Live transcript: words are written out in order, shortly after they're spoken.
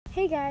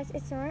Hey guys,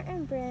 it's Nora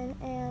and Bryn,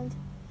 and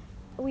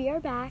we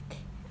are back.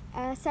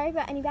 Sorry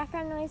about any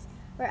background noise.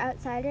 We're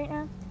outside right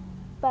now.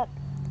 But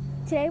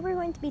today we're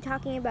going to be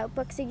talking about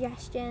book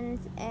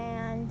suggestions,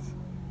 and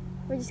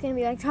we're just going to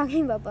be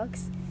talking about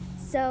books.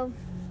 So,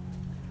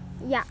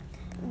 yeah,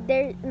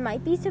 there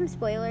might be some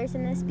spoilers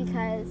in this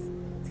because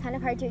it's kind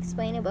of hard to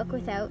explain a book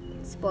without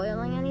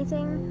spoiling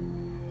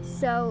anything.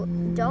 So,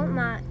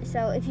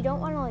 if you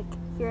don't want to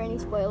hear any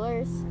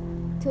spoilers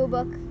to a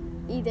book,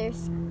 either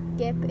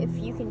skip if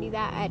you can do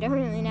that, I don't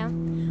really know,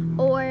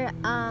 or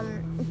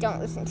don't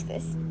listen to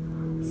this.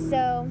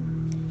 So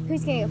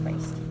who's gonna go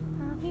first?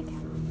 You can.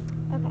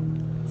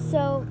 Okay,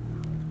 so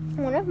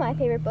one of my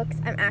favorite books,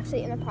 I'm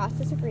actually in the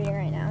process of reading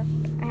right now.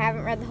 I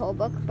haven't read the whole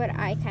book, but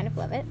I kind of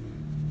love it.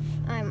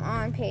 I'm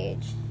on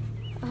page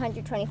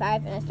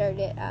 125 and I started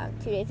it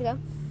 2 days ago,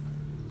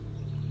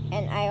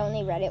 and I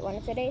only read it one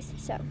of the days,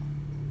 so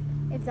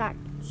if that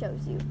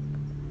shows you.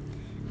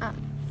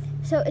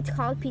 So it's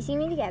called Piecing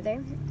Me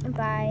Together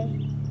by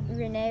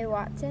Renee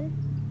Watson,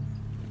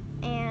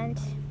 and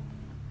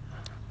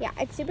yeah,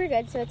 it's super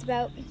good. So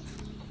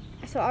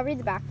I'll read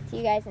the back to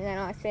you guys and then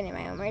I'll explain it in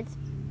my own words.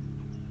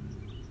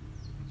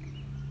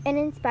 An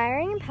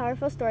inspiring and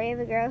powerful story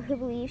of a girl who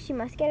believes she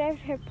must get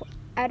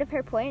out of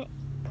her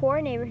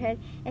poor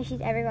neighborhood if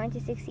she's ever going to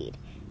succeed.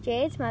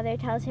 Jade's mother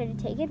tells her to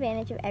take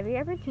advantage of every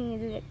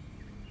opportunity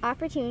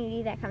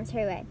that comes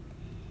her way.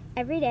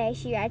 Every day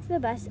she rides the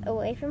bus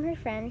away from her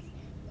friends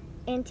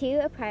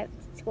into a private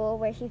school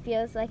where she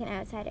feels like an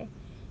outsider,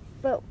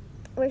 but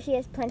where she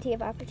has plenty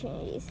of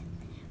opportunities.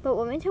 But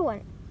Woman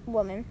to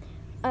Woman,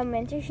 a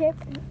mentorship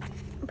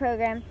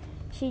program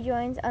she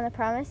joins on the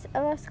promise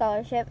of a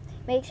scholarship,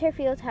 makes her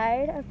feel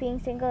tired of being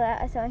singled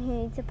out as someone who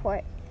needs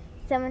support,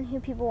 someone who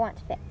people want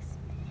to fix.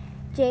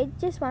 Jade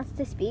just wants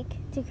to speak,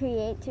 to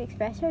create, to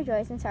express her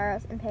joys and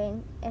sorrows and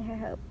pain and her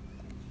hope.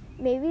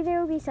 Maybe there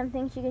will be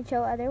something she can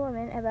show other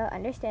women about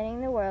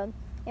understanding the world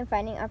and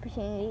finding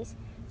opportunities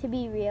to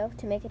be real,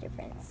 to make a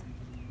difference.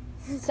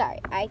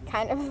 Sorry, I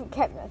kind of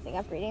kept messing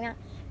up reading that.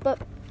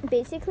 But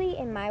basically,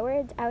 in my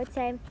words, I would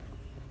say,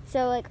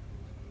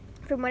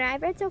 from what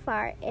I've read so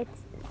far,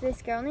 it's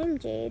this girl named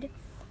Jade,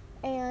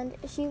 and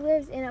she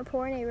lives in a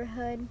poor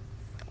neighborhood,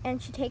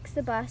 and she takes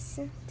the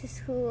bus to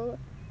school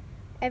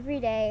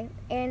every day.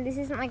 And this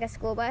isn't like a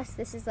school bus,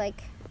 this is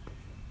like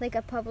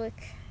a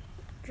public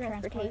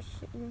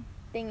transportation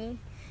thingy.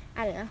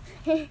 I don't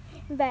know.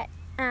 But,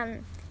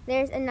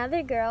 there's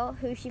another girl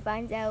who she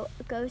finds out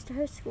goes to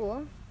her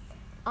school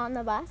on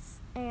the bus,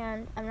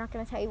 and I'm not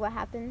going to tell you what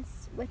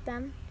happens with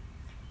them,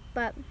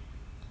 but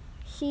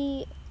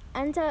she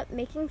ends up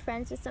making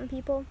friends with some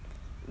people,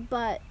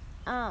 but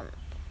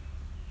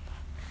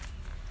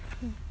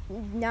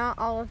not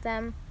all of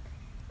them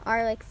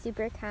are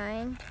super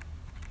kind.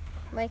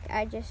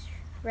 I just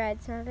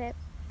read some of it,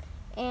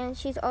 and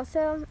she's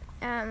also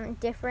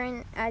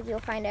different, as you'll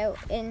find out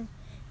in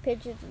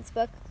pages of this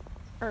book,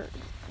 or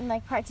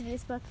in parts of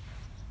this book,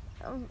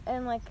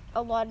 in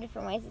a lot of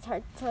different ways. It's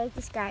hard to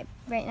describe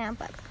right now,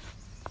 but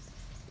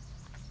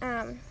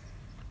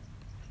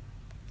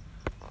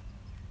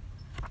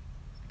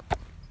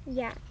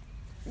yeah,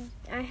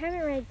 I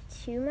haven't read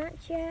too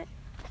much yet.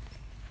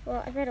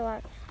 Well, I've read a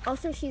lot.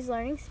 Also, she's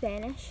learning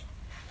Spanish,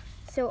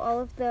 so all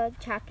of the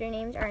chapter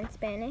names are in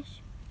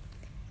Spanish,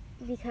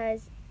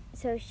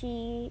 so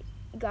she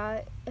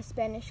got a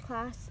Spanish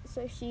class,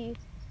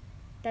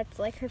 that's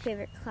her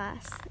favorite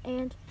class.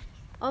 And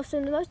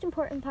also, the most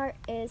important part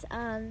is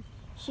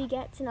she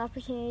gets an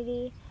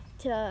opportunity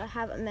to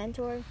have a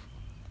mentor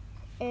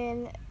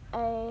in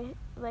a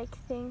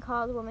thing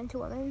called Woman to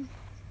Woman,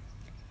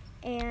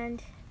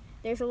 and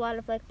there's a lot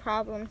of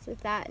problems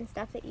with that and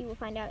stuff that you will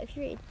find out if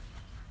you read.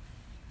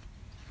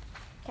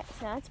 Okay,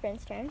 so now it's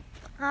Bryn's turn.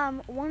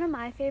 One of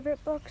my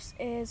favorite books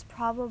is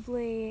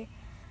probably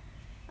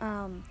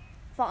Fault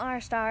in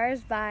Our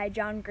Stars by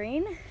John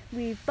Green.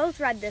 We've both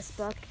read this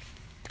book.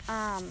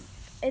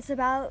 It's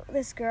about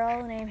this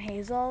girl named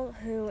Hazel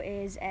who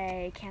is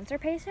a cancer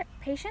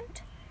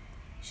patient.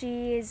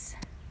 She's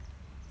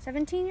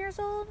 17 years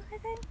old, I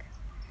think.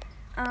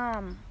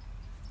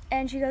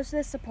 And she goes to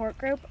this support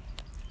group,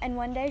 and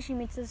one day she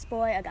meets this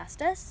boy,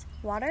 Augustus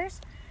Waters,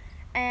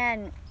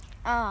 and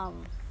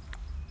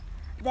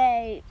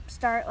they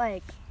start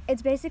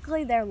it's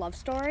basically their love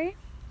story,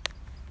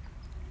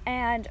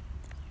 and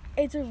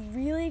it's a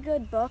really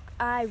good book.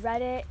 I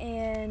read it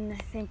in,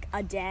 I think,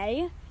 a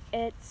day.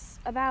 It's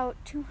about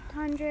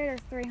 200 or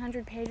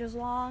 300 pages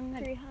long.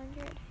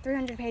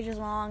 300 pages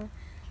long.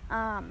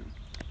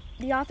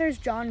 The author's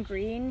John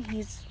Green.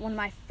 He's one of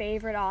my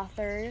favorite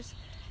authors.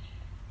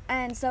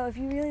 And so if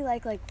you really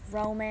like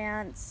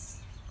romance,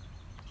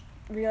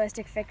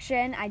 realistic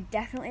fiction, I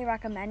definitely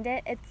recommend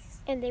it.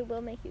 And they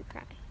will make you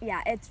cry.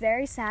 Yeah, it's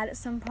very sad at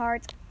some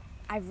parts.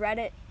 I've read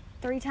it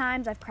 3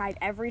 times. I've cried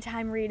every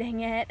time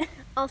reading it.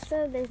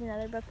 Also, there's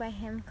another book by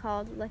him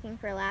called Looking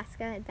for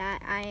Alaska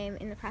that I am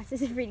in the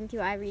process of reading too.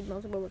 I read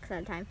multiple books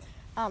at a time.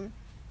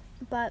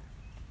 But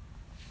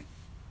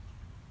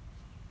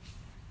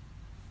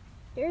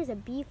there is a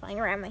bee flying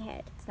around my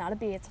head. It's not a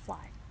bee, it's a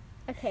fly.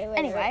 Okay,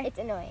 whatever. Anyway. It's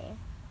annoying.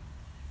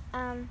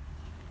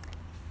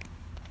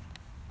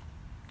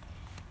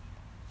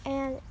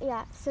 And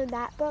yeah, so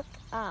that book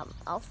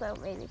also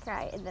made me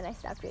cry, and then I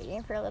stopped reading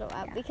it for a little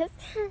while because.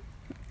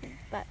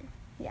 But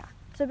yeah.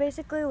 So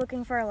basically,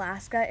 Looking for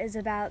Alaska is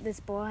about this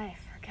boy. I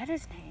forget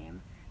his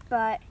name,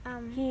 but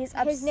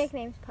his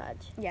nickname's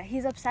Pudge. Yeah,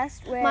 he's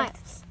obsessed with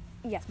Miles.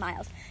 Yes,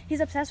 Miles.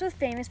 He's obsessed with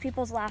famous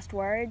people's last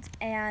words,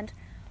 and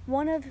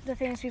one of the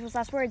famous people's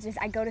last words is,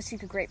 "I go to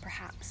seek a great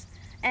perhaps."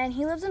 And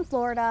he lives in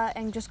Florida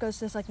and just goes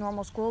to this, like,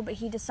 normal school, but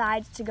he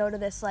decides to go to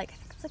this, like, I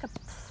think it's like a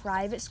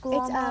private school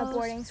It's almost. a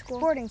boarding school.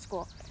 Boarding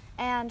school.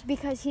 And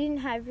because he didn't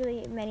have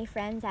really many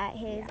friends at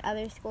his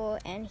other school,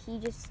 and he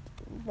just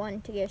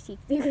wanted to go seek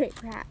the great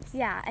perhaps.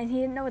 yeah, and he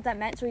didn't know what that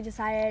meant, so he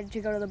decided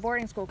to go to the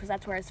boarding school because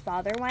that's where his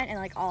father went and,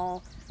 like,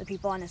 all the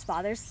people on his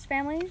father's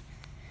family.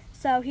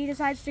 So he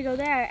decides to go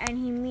there, and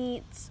he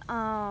meets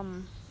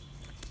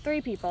 3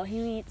 people. He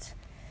meets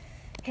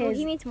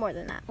he meets more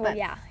than that. Well,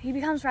 yeah. He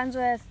becomes friends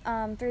with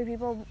 4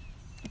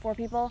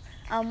 people.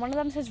 One of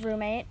them's his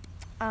roommate,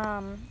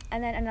 and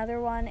then another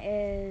one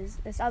is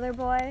this other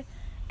boy,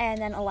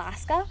 and then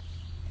Alaska,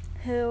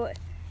 who,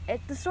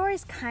 the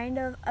story's kind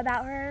of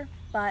about her,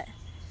 but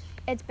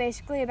it's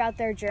basically about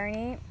their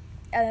journey,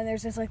 and then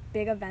there's this, like,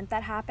 big event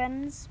that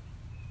happens.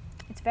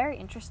 It's very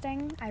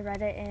interesting. I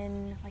read it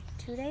in, like,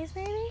 2 days,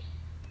 maybe?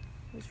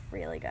 It was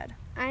really good.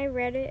 I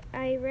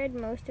read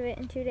most of it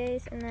in 2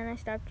 days, and then I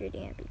stopped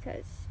reading it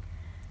because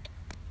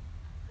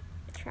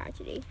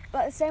tragedy.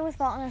 But same with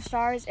Fault in Our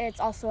Stars, it's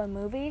also a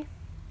movie.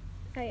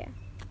 Oh, yeah.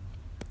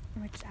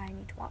 Which I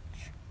need to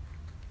watch.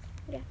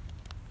 Yeah.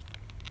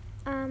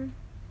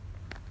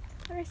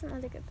 What are some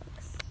other good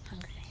books?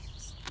 Hunger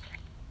Games.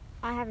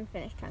 I haven't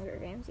finished Hunger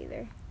Games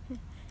either.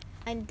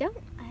 I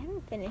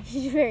haven't finished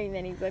very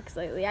many books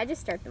lately. I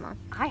just start them off.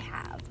 I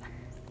have.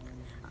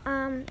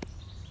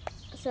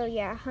 So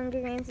yeah,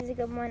 Hunger Games is a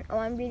good one. Oh,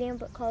 I'm reading a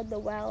book called The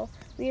Well.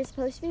 We were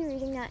supposed to be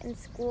reading that in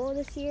school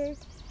this year,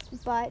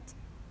 but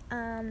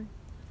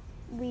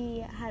we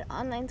had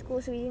online school,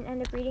 so we didn't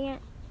end up reading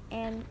it.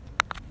 And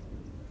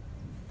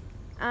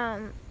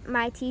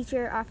my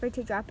teacher offered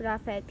to drop it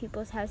off at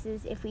people's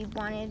houses if we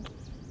wanted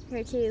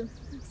her to.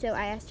 So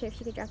I asked her if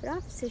she could drop it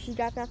off. So she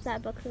dropped off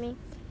that book for me,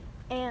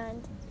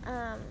 and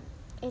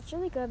it's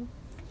really good.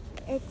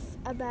 It's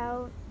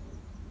about.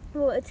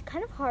 Well, it's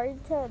kind of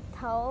hard to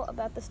tell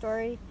about the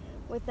story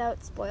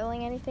without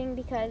spoiling anything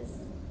because,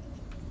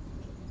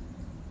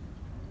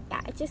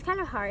 yeah, it's just kind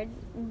of hard.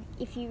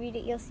 If you read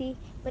it, you'll see.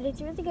 But it's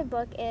a really good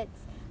book. I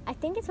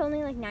think it's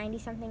only like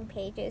 90-something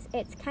pages.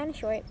 It's kind of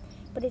short,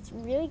 but it's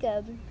really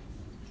good.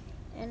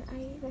 And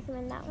I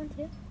recommend that one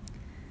too.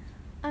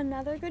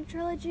 Another good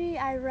trilogy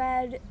I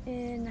read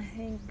in, I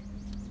think,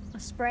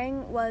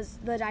 spring was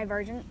the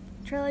Divergent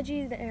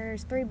trilogy.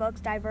 There's 3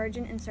 books,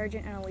 Divergent,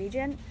 Insurgent, and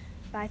Allegiant,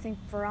 by I think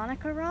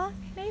Veronica Roth,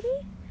 maybe?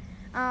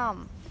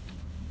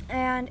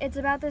 And it's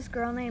about this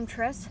girl named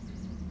Triss,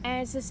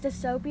 and it's this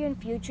dystopian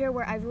future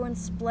where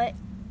everyone's split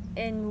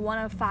in one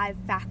of 5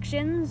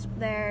 factions.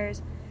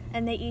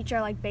 And they each are,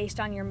 like, based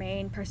on your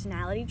main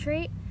personality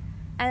trait.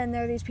 And then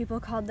there are these people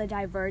called the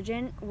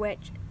Divergent,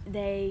 which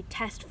they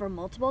test for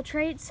multiple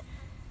traits,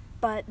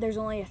 but there's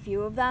only a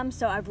few of them,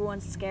 so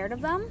everyone's scared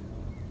of them.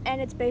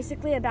 And it's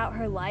basically about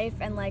her life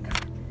and, like,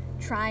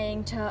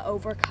 trying to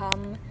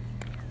overcome,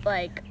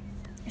 like,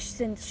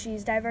 since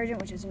she's divergent,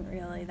 which isn't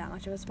really that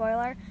much of a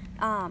spoiler,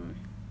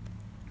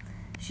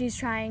 she's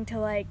trying to,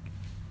 like,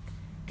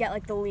 get,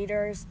 like, the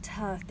leaders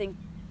to think,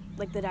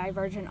 like, the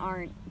Divergent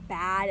aren't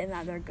bad and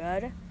that they're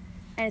good.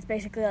 And it's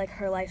basically, like,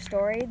 her life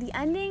story. The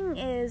ending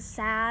is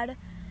sad.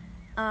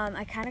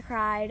 I kind of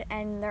cried,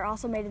 and they're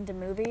also made into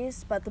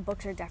movies, but the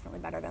books are definitely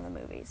better than the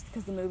movies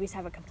because the movies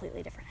have a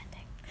completely different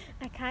ending.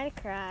 I kind of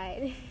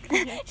cried.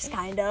 Just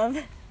kind of.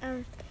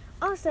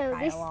 Also,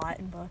 cry a lot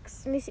in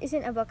books. This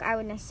isn't a book I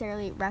would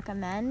necessarily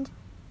recommend,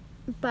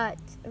 but,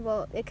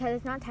 well, because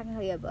it's not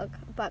technically a book,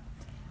 but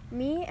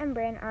me and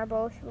Bryn are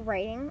both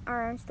writing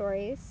our own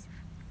stories,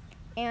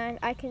 and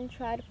I can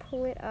try to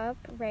pull it up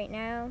right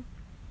now.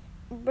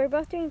 We're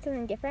both doing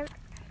something different,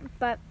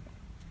 but,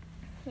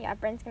 yeah,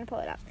 Bryn's going to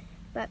pull it up.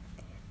 But,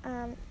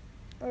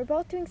 we're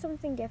both doing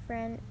something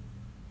different.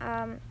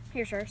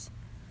 Here's yours.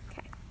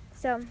 Okay,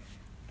 so,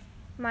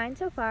 mine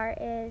so far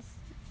is,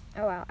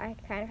 oh wow, I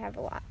kind of have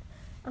a lot.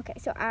 Okay,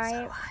 so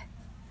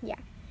yeah,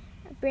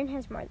 Bryn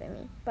has more than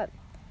me, but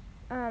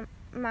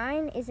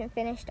mine isn't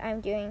finished.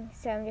 I'm doing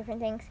some different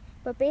things,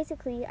 but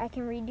basically I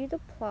can read you the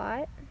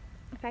plot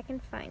if I can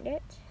find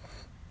it.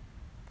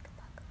 Good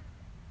luck.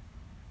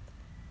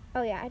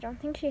 Oh yeah, I don't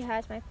think she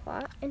has my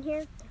plot in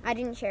here. I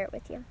didn't share it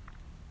with you.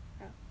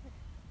 Oh.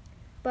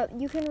 But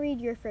you can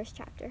read your first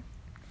chapter.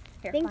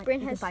 Here, I think you Bryn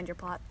can has... find your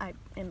plot. I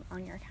am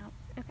on your account.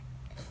 Okay.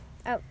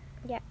 Oh,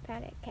 yeah,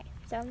 found it. Okay,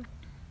 so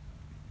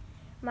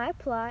my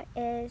plot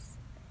is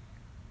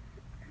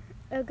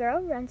a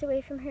girl runs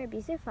away from her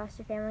abusive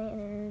foster family and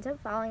ends up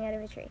falling out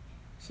of a tree.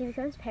 She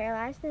becomes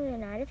paralyzed and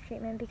denied of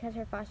treatment because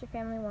her foster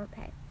family won't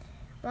pay.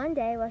 One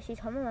day, while she's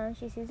home alone,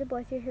 she sees a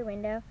boy through her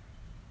window.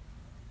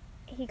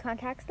 He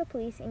contacts the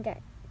police and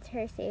gets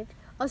her saved.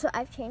 Also,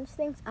 I've changed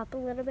things up a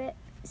little bit,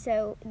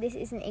 so this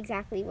isn't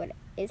exactly what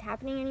is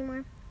happening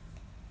anymore.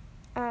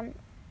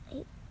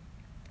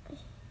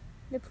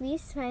 The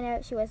police find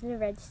out she wasn't a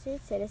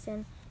registered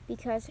citizen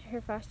because her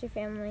foster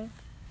family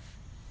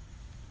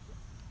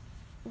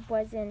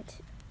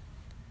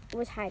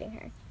was hiding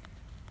her.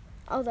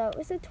 Although it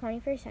was the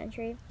 21st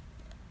century,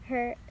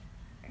 her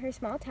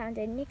small town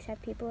didn't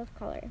accept people of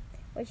color,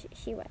 which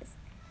she was.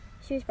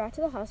 She was brought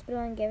to the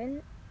hospital and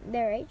given the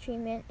right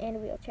treatment and a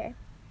wheelchair.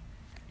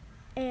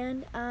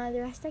 And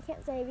the rest I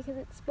can't say because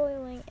it's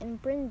spoiling,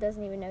 and Bryn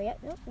doesn't even know yet.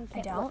 Nope, you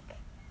can't. I don't? Look.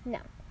 No,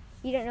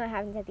 you don't know what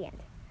happens at the end.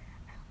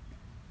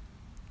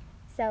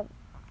 So,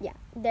 yeah,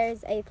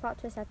 there's a plot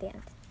twist at the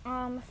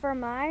end. For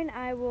mine,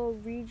 I will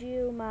read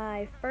you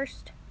my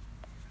first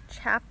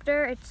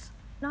chapter. It's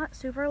not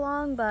super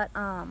long, but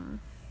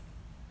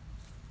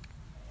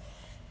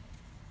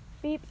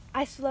beep.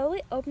 I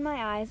slowly open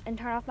my eyes and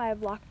turn off my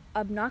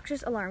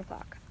obnoxious alarm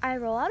clock. I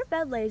roll out of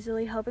bed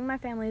lazily, hoping my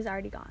family is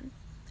already gone.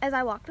 As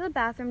I walk to the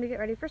bathroom to get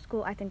ready for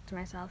school, I think to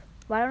myself,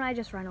 why don't I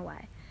just run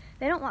away?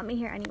 They don't want me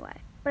here anyway.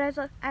 But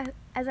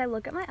as I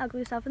look at my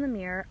ugly self in the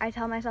mirror, I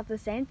tell myself the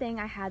same thing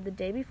I had the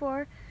day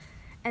before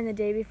and the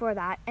day before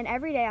that, and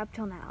every day up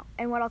till now,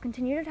 and what I'll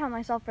continue to tell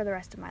myself for the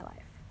rest of my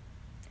life.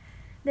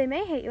 They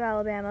may hate you,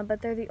 Alabama,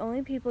 but they're the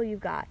only people you've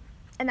got.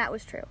 And that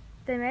was true.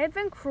 They may have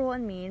been cruel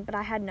and mean, but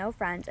I had no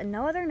friends and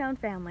no other known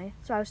family,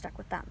 so I was stuck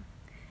with them.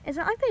 It's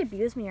not like they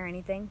abuse me or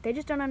anything. They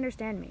just don't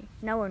understand me.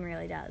 No one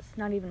really does,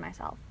 not even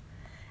myself.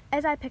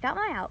 As I pick out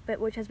my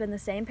outfit, which has been the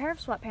same pair of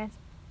sweatpants,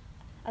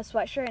 a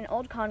sweatshirt, and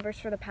old Converse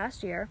for the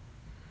past year,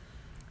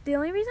 the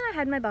only reason I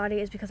hide my body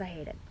is because I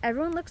hate it.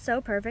 Everyone looks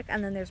so perfect,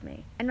 and then there's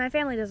me. And my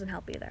family doesn't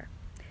help either.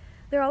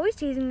 They're always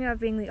teasing me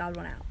of being the odd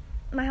one out.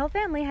 My whole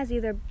family has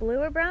either blue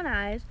or brown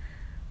eyes,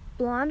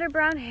 blonde or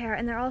brown hair,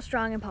 and they're all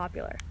strong and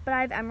popular. But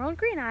I have emerald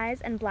green eyes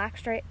and black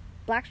straight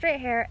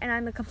hair, and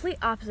I'm the complete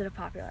opposite of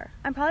popular.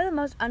 I'm probably the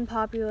most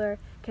unpopular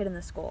kid in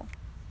the school.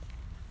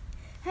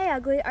 Hey,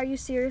 ugly, are you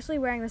seriously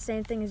wearing the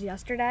same thing as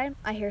yesterday?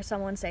 I hear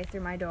someone say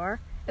through my door.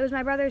 It was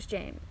my brother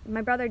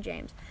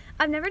James.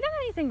 I've never done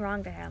anything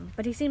wrong to him,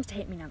 but he seems to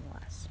hate me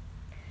nonetheless.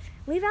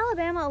 Leave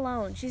Alabama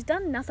alone. She's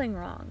done nothing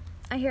wrong.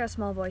 I hear a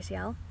small voice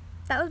yell.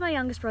 That was my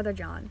youngest brother,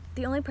 John,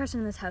 the only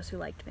person in this house who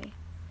liked me.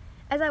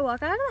 As I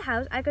walk out of the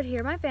house, I could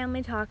hear my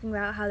family talking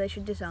about how they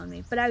should disown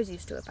me, but I was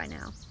used to it by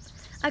now.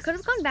 I could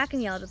have gone back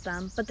and yelled at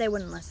them, but they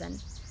wouldn't listen.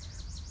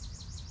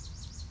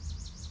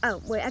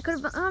 I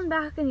could have gone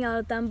back and yelled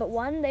at them, but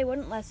one, they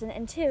wouldn't listen,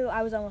 and two,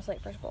 I was almost late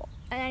for school.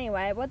 And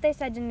anyway, what they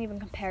said didn't even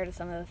compare to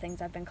some of the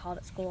things I've been called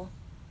at school.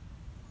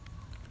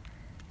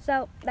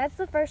 So, that's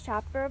the first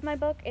chapter of my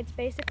book. It's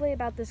basically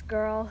about this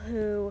girl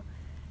who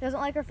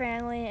doesn't like her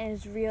family and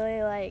is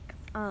really,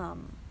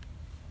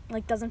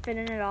 doesn't fit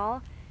in at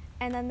all.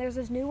 And then there's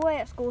this new boy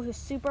at school who's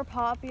super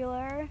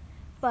popular,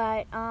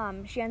 but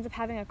she ends up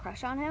having a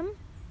crush on him.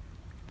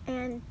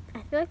 And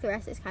I feel like the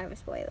rest is kind of a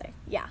spoiler.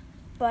 Yeah.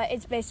 But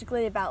it's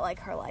basically about,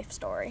 her life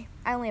story.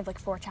 I only have,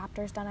 4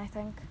 chapters done, I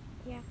think.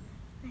 Yeah.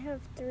 I have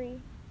 3.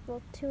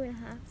 Well, 2.5.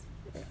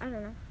 I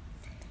don't know.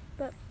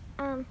 But,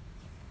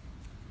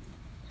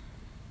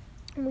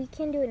 we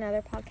can do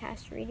another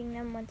podcast reading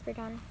them once we're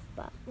done,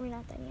 but we're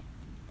not done yet.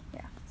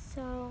 Yeah.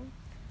 So,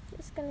 I'm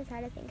just going to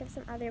try to think of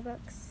some other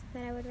books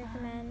that I would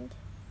recommend.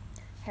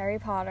 Harry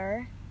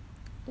Potter.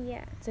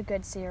 Yeah. It's a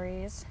good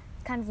series.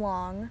 It's kind of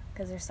long,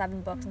 because there's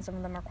 7 books, and some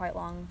of them are quite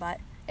long, but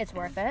it's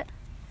worth it.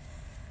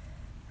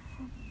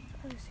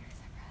 Other series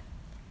I've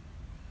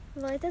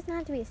read. Well, it doesn't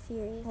have to be a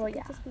series. Well, it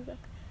could just be a book.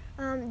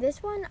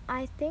 This one,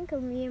 I think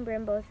me and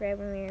Bryn both read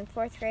when we were in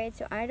 4th grade,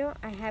 so I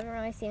haven't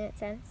really seen it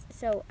since,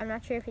 so I'm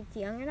not sure if it's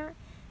young or not,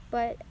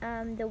 but,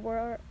 The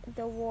War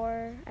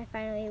I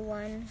Finally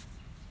Won,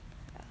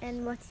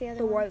 and what's the other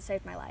The one? War That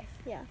Saved My Life.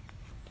 Yeah.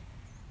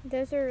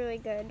 Those are really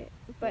good,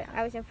 but Yeah.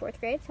 I was in 4th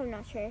grade, so I'm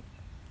not sure.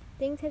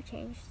 Things have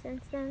changed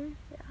since then.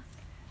 Yeah.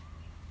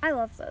 I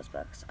love those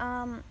books.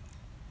 Let's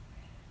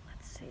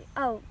see.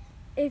 Oh,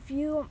 if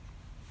you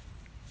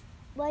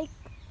like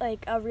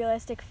a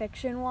realistic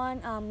fiction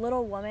one,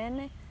 Little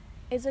Woman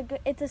is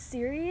it's a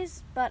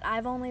series, but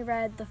I've only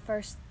read the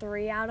first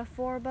 3 out of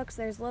 4 books.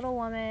 There's Little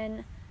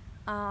Woman,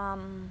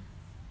 can't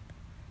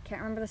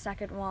remember the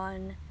second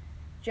one,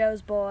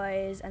 Joe's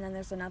Boys, and then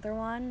there's another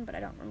one, but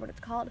I don't remember what it's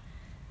called.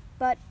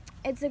 But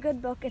it's a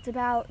good book. It's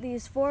about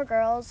these 4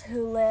 girls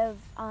who live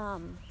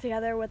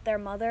together with their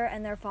mother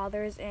and their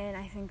fathers in,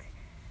 I think,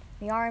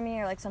 the army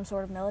or some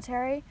sort of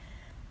military.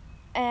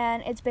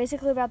 And it's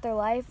basically about their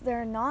life.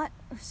 They're not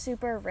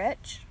super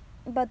rich,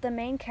 but the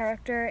main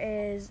character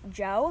is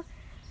Jo.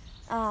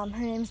 Her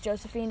name's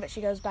Josephine, but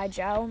she goes by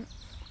Jo.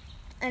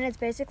 And it's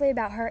basically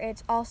about her.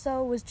 It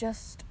also was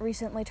just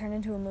recently turned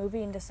into a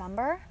movie in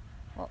December.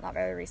 Well, not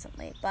very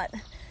recently, but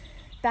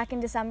back in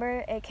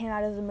December it came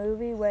out as a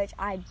movie, which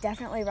I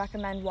definitely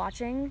recommend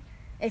watching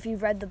if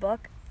you've read the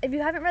book. If you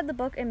haven't read the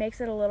book, it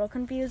makes it a little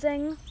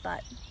confusing,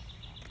 but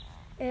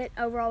it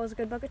overall was a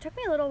good book. It took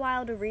me a little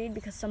while to read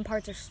because some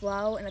parts are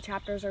slow and the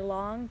chapters are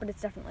long, but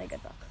it's definitely a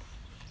good book.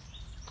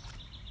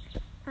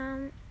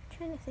 I'm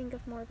trying to think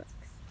of more books.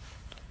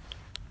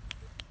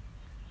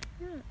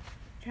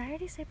 Did I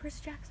already say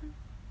Percy Jackson?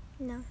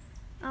 No.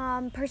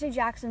 Percy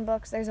Jackson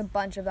books, there's a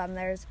bunch of them.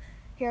 There's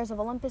Heroes of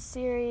Olympus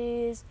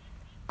series,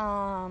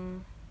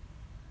 Kane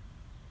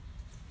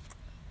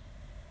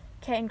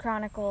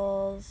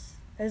Chronicles.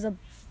 There's a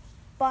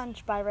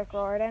bunch by Rick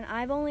Riordan.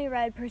 I've only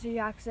read Percy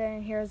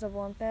Jackson, Heroes of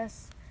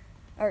Olympus,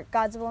 or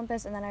Gods of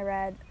Olympus, and then I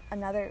read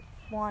another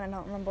one. I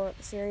don't remember what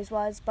the series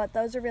was, but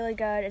those are really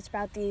good. It's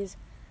about these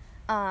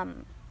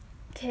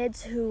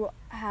kids who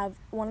have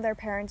one of their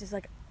parents is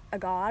like a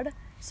god,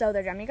 so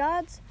they're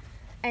demigods,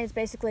 and it's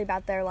basically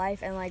about their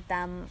life and like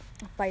them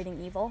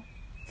fighting evil.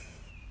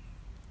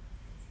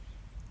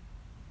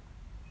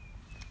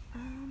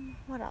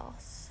 What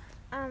else?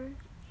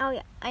 Oh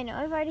yeah, I know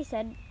I've already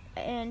said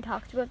and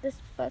talked about this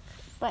book,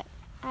 but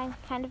I'm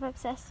kind of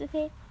obsessed with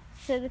it,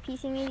 so the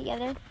piecing it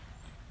together.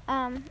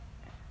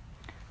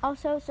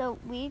 Also, so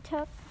we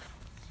took,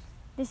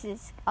 this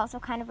is also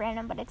kind of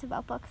random, but it's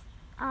about books.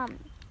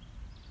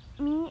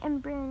 Me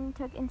and Bryn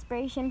took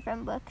inspiration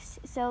from books,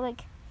 so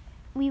like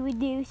we would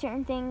do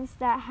certain things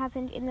that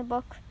happened in the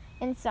book,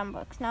 in some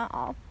books, not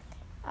all,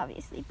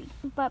 obviously,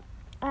 but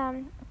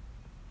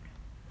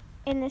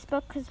in this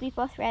book, because we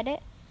both read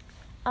it,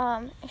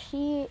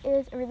 she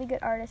is a really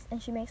good artist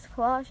and she makes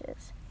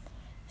collages.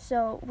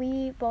 So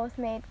we both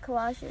made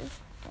collages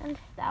and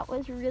that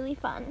was really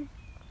fun.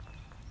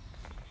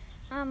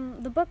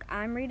 The book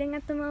I'm reading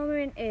at the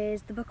moment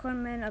is The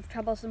Bookwoman of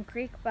Troublesome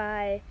Creek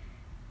by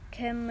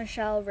Kim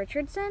Michelle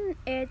Richardson.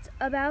 It's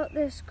about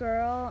this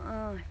girl,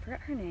 I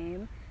forgot her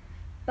name,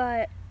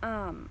 but,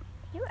 Do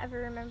you ever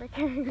remember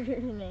her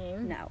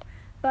name? no.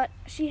 But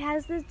she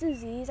has this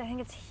disease, I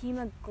think it's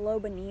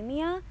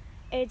hemoglobinemia.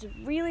 It's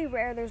really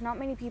rare. There's not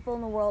many people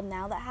in the world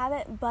now that have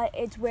it, but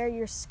it's where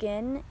your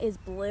skin is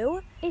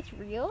blue. It's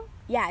real?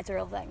 Yeah, it's a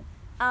real thing.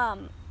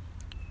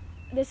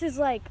 This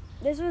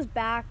was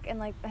back in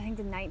like, I think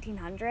the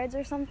 1900s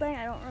or something.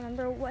 I don't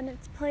remember when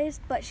it's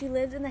placed, but she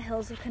lives in the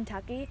hills of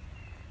Kentucky.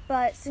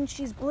 But since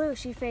she's blue,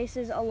 she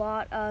faces a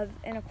lot of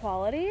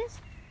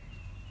inequalities.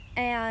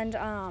 And,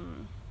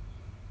 and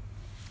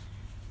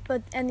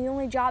the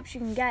only job she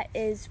can get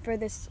is for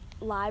this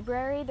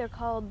library. They're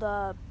called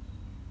the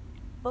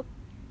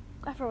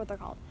I forget what they're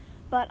called,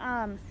 but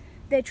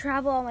they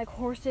travel on like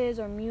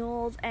horses or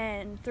mules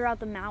and throughout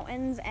the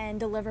mountains and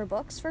deliver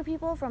books for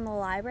people from the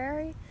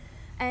library,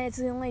 and it's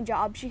the only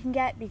job she can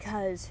get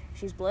because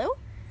she's blue,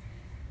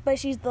 but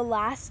she's the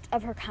last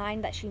of her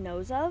kind that she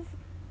knows of,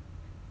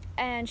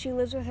 and she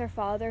lives with her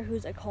father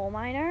who's a coal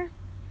miner,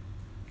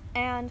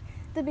 and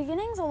the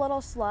beginning's a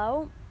little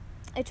slow.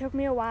 It took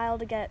me a while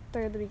to get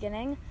through the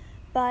beginning,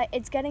 but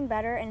it's getting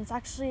better and it's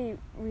actually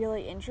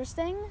really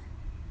interesting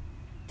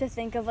to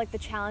think of like the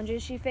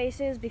challenges she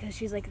faces because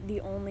she's like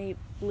the only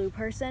blue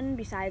person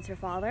besides her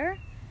father,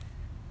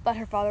 but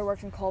her father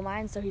works in coal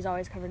mines, so he's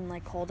always covered in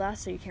like coal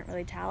dust, so you can't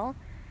really tell.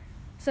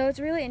 So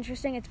it's really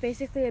interesting. It's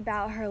basically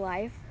about her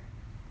life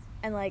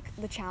and like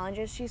the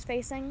challenges she's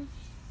facing.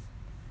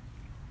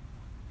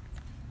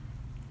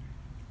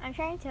 I'm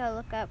trying to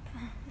look up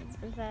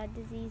the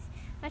disease.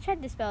 I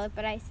tried to spell it,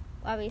 but I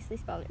obviously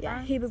spelled it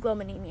wrong.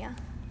 Hemoglobinemia.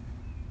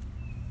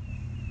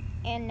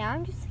 And now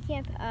I'm just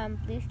looking up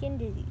blue skin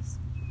disease.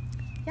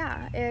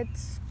 Yeah,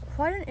 it's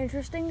quite an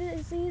interesting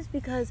disease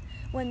because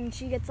when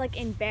she gets like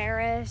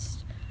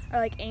embarrassed or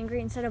like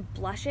angry, instead of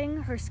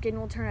blushing, her skin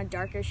will turn a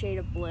darker shade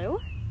of blue,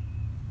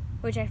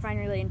 which I find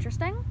really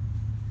interesting.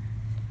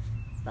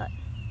 But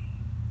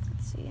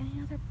let's see,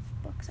 any other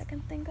books I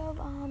can think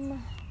of?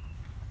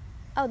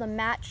 The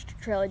Matched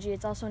trilogy.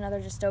 It's also another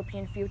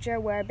dystopian future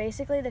where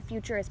basically the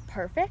future is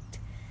perfect.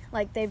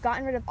 Like they've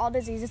gotten rid of all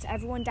diseases,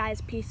 everyone dies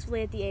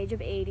peacefully at the age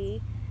of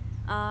 80.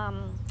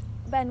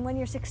 But when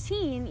you're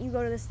 16, you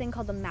go to this thing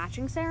called the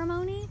matching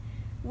ceremony,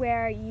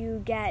 where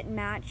you get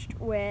matched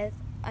with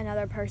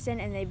another person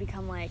and they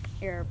become like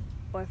your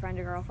boyfriend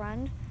or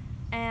girlfriend.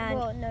 And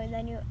well, no,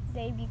 then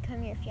they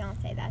become your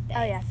fiance that day.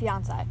 oh yeah,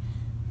 fiance.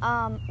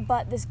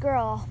 But this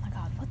girl, oh my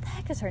god, what the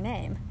heck is her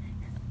name?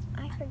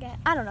 I forget.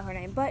 I don't know her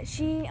name, but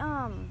she,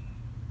 I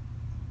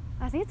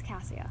think it's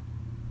Cassia.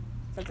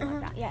 Something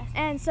like that. Yes.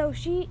 And so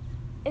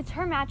it's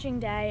her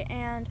matching day,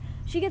 and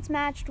she gets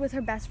matched with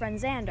her best friend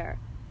Xander.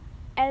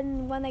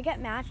 And when they get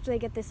matched, they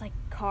get this, like,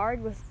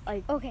 card with,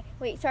 like... Okay,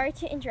 wait, sorry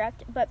to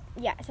interrupt, but,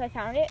 yeah, so I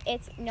found it.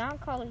 It's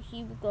not called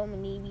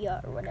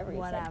hemoglobinemia or whatever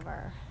you said.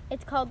 Whatever.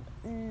 It's called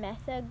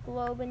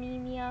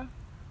methaglobinemia.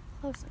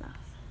 Close enough.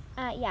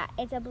 Yeah,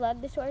 it's a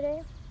blood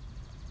disorder.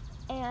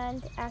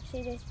 And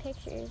actually, there's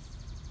pictures.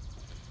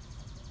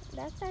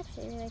 That's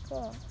actually really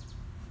cool.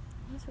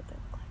 That's what they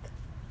look like.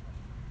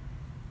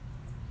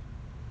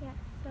 Yeah,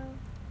 so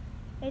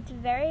it's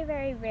very,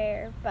 very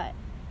rare, but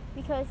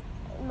because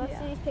most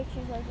of these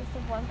pictures are just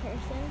of one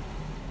person,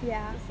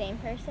 Yeah. the same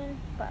person,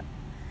 but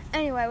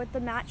Anyway, with the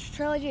Matched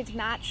trilogy, it's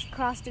Matched,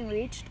 Crossed, and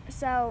Reached.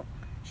 So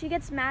she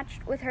gets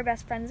matched with her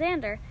best friend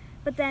Xander,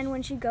 but then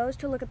when she goes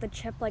to look at the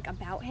chip, like,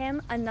 about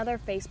him, another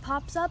face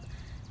pops up.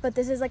 But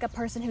this is, like, a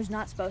person who's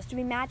not supposed to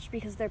be matched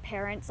because their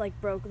parents, like,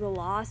 broke the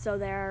law, so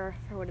they're,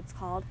 for what it's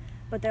called,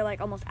 but they're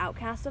like almost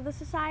outcasts of the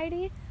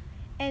society.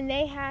 And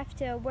they have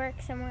to work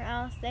somewhere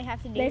else. They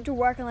have to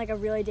work in like a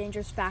really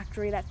dangerous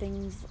factory that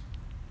things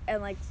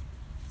and like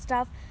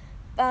stuff.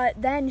 But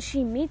then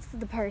she meets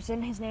the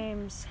person. His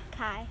name's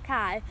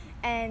Kai,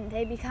 and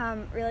they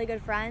become really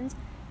good friends.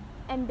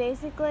 And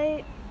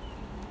basically,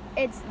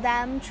 it's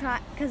them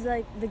because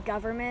like the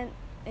government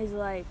is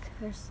like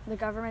the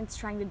government's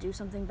trying to do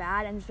something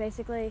bad, and it's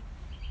basically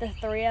the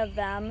three of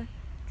them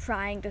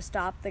trying to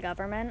stop the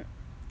government.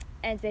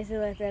 And it's basically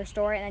like their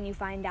story, and then you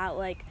find out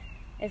like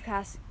if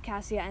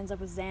Cassia ends up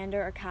with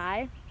Xander or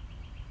Kai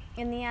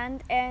in the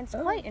end, and it's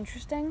quite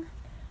interesting.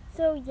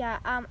 So yeah,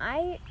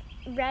 I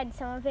read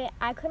some of it.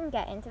 I couldn't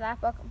get into that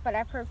book, but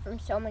I've heard from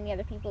so many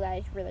other people that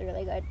it's really,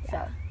 really good. Yeah,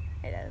 so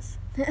it is.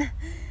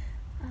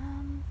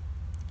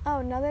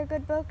 Another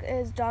good book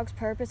is Dog's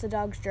Purpose, A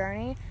Dog's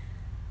Journey.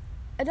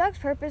 A Dog's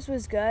Purpose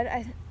was good.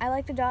 I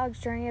liked A Dog's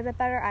Journey a bit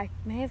better. I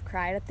may have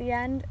cried at the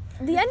end.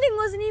 The ending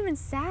wasn't even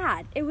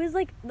sad. It was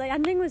like, the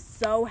ending was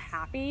so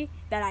happy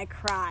that I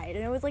cried.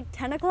 And it was like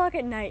 10 o'clock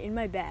at night in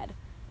my bed.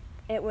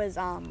 It was,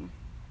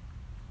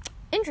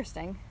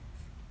 interesting.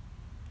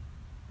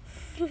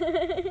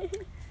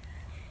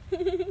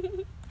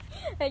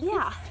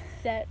 Yeah.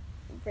 Set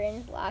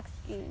Brandon's lock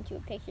screen into a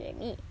picture of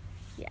me.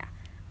 Yeah.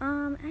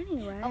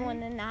 Anyway. Oh,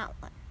 and then that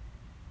one.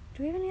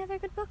 Do we have any other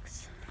good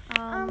books?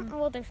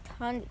 Well, there's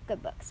tons of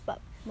good books,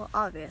 but... Well,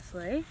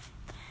 obviously.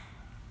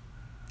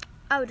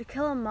 Oh, To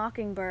Kill a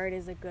Mockingbird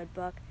is a good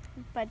book.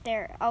 But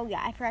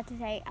I forgot to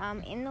say,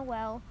 In the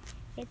Well,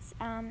 it's,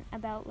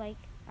 about, like,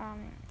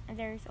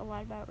 there's a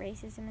lot about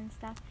racism and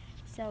stuff,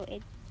 so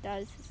it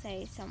does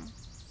say some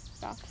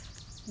stuff.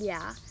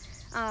 Yeah.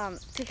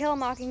 To Kill a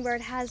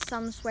Mockingbird has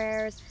some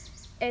swears.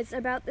 It's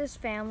about this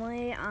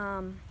family.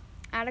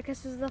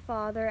 Atticus is the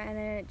father,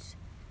 and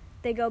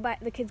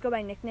the kids go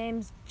by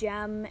nicknames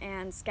Gem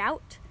and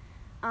Scout.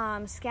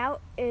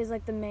 Scout is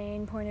like the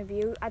main point of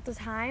view. At the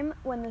time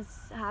when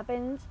this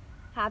happened,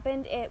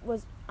 it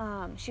was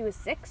she was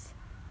 6,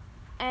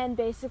 and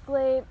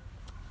basically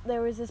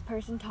there was this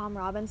person, Tom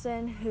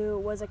Robinson, who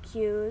was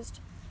accused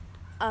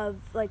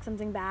of like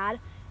something bad,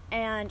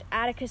 and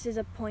Atticus is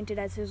appointed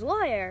as his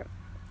lawyer.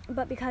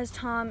 But because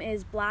Tom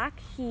is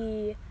black,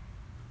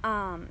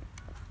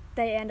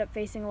 they end up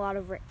facing a lot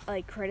of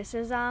like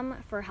criticism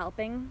for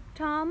helping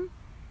Tom,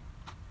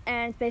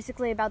 and it's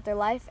basically about their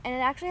life, and it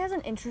actually has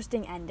an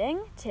interesting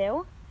ending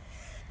too.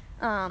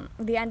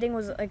 The ending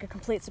was like a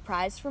complete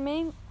surprise for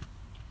me.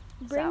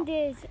 Bryn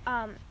does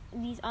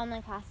these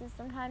online classes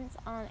sometimes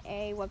on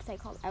a website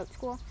called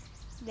OutSchool.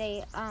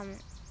 They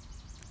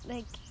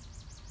like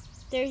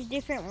there's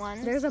different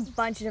ones. There's a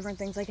bunch of different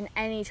things, like in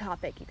any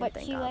topic you can think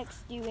of. But she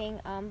likes doing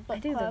book I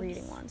do clubs. the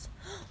reading ones.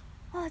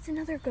 Oh, that's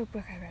another good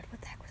book I read.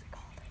 What the heck was it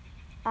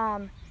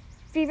called?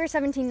 Fever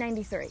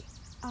 1793.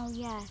 Oh,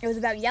 yes. It was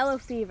about yellow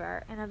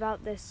fever and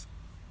about this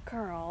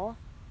girl.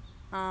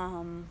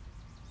 Don't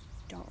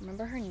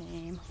remember her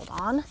name.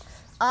 Hold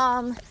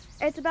on.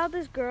 It's about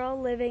this girl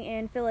living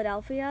in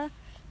Philadelphia.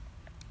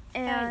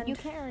 And you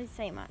can't really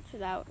say much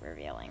without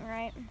revealing,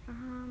 right?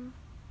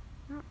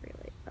 Not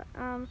really. But,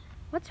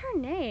 what's her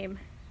name?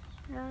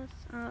 Yes,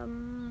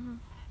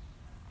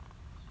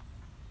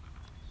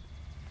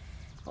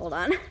 hold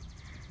on.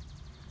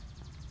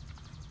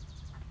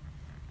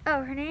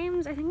 Oh, I think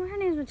her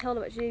name's Matilda,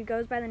 but she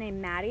goes by the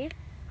name Maddie.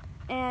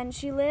 And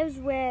she lives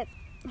with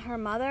her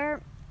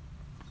mother,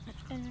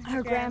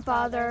 her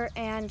grandfather,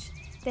 and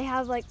they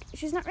have, like,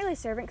 she's not really a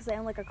servant because they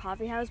own, like, a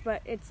coffee house,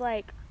 but it's,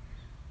 like,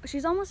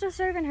 she's almost a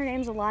servant. Her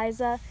name's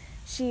Eliza.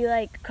 She,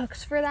 like,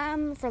 cooks for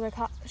them,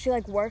 she,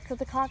 like, works at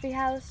the coffee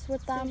house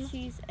with them. So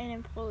she's an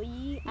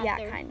employee at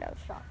their kind of.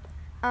 shop.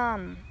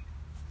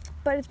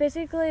 But it's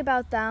basically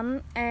about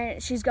them,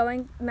 and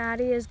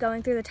Maddie is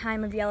going through the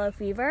time of yellow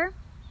fever.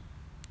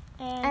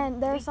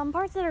 And there are some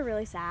parts that are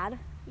really sad.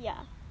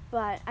 Yeah.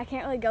 But I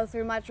can't really go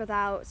through much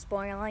without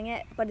spoiling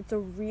it. But it's a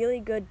really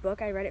good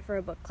book. I read it for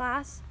a book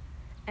class,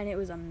 and it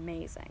was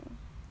amazing.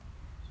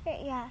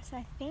 Okay, yeah, so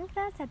I think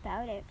that's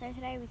about it for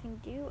today. We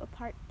can do a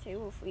part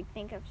 2 if we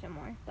think of some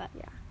more. But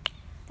yeah,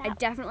 I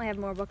definitely have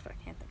more books, but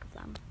I can't think of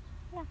them.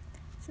 Yeah,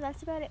 so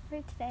that's about it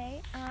for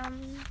today.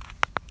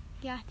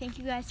 Yeah, thank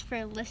you guys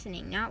for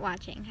listening, not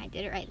watching. I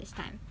did it right this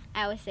time.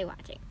 I always say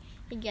watching.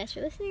 Thank you guys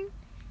for listening,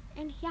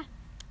 and yeah,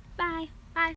 bye.